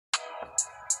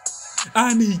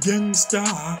I'm a gangster,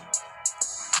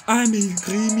 I'm a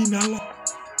criminal,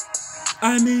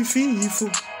 I'm a thief,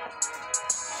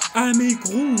 I'm a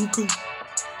crook,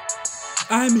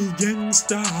 I'm a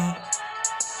gangster,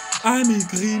 I'm a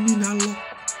criminal,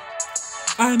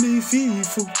 I'm a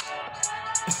thief,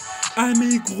 I'm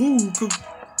a crook,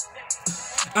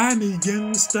 I'm a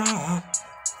gangster,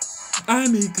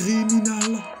 I'm a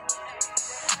criminal,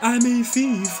 I'm a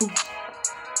thief,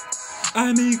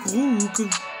 I'm a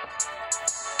crook.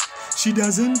 She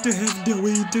doesn't have the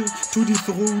weight to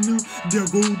dethrone the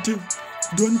goat.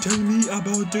 Don't tell me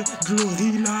about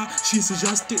Glorilla, she's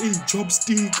just a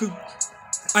chopstick.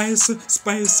 Ice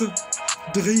Spice,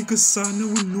 Drake's son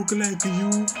will look like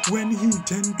you when he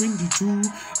turned 22.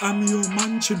 I'm your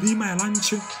munch, be my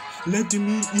lunch, let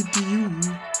me eat you.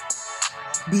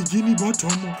 Bikini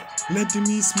bottom, let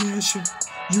me smash.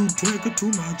 You twerk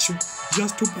too much,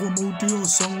 just to promote your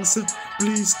songs.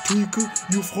 Please tweak,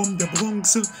 you from the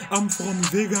Bronx, I'm from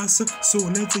Vegas, so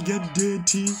let's get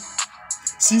dirty.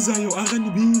 Caesar your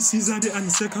R&B, Caesar the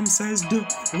uncircumcised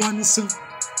ones.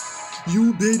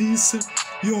 You baddies,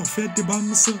 your fat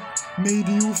bums made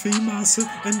you famous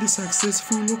and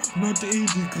successful, not a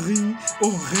degree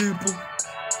or rap.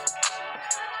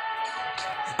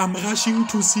 I'm rushing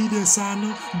to see the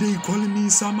sun, they call me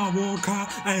Summer Walker,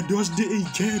 I dodged a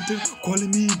cat, call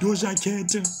me Doja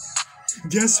Cat.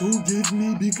 Guess who gave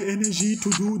me big energy to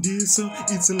do this?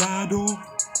 It's Lado.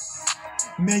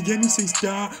 Megan is a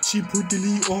star, she put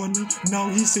Lee on, now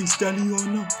he's a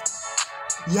stallion.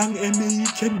 Young M.A.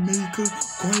 can make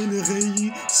Coil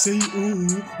Ray say oh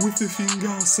with the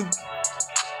fingers.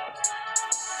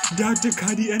 That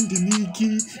Cardi and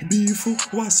Nicki beef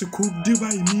was cooked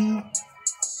by me.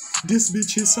 These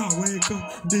bitches are work,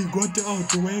 they got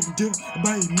outworked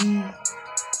by me.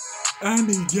 I'm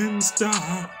a gangster,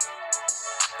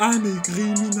 I'm a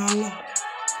criminal,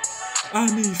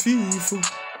 I'm a thief,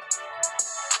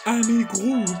 I'm a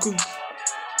crook,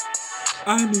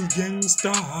 I'm a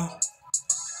gangster,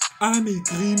 I'm a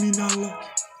criminal,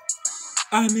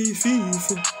 I'm a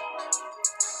thief,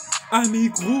 I'm a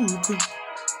crook,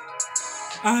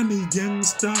 I'm a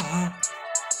gangster,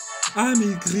 I'm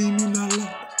a criminal,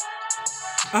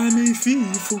 I'm a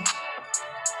thief,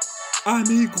 I'm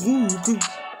a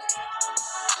crook.